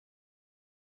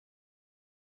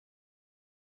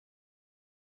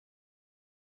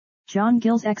John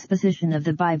Gill's Exposition of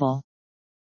the Bible.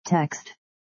 Text.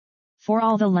 For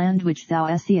all the land which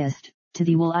thou seest, to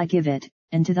thee will I give it,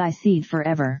 and to thy seed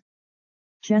forever.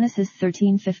 Genesis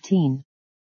 13:15.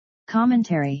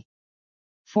 Commentary.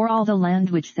 For all the land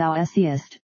which thou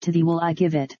seest, to thee will I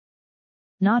give it.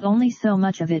 Not only so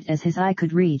much of it as his eye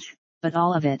could reach, but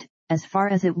all of it, as far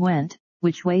as it went,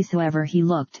 which way soever he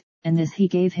looked, and this he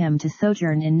gave him to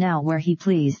sojourn in now where he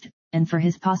pleased, and for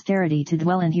his posterity to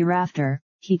dwell in hereafter,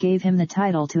 he gave him the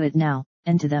title to it now,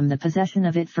 and to them the possession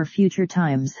of it for future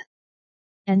times.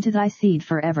 And to thy seed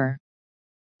forever.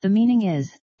 The meaning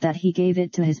is, that he gave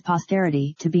it to his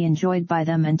posterity to be enjoyed by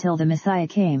them until the Messiah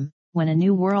came, when a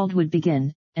new world would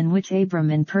begin, and which Abram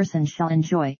in person shall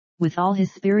enjoy, with all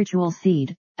his spiritual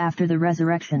seed, after the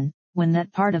resurrection, when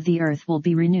that part of the earth will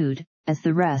be renewed, as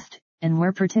the rest, and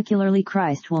where particularly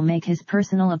Christ will make his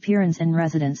personal appearance and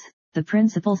residence, the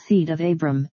principal seed of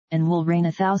Abram, and will reign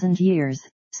 1,000 years,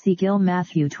 see Gill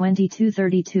Matthew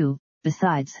 22:32.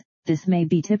 Besides, this may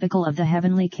be typical of the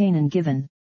heavenly Canaan given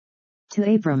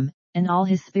to Abram, and all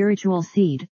his spiritual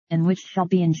seed, and which shall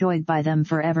be enjoyed by them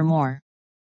forevermore.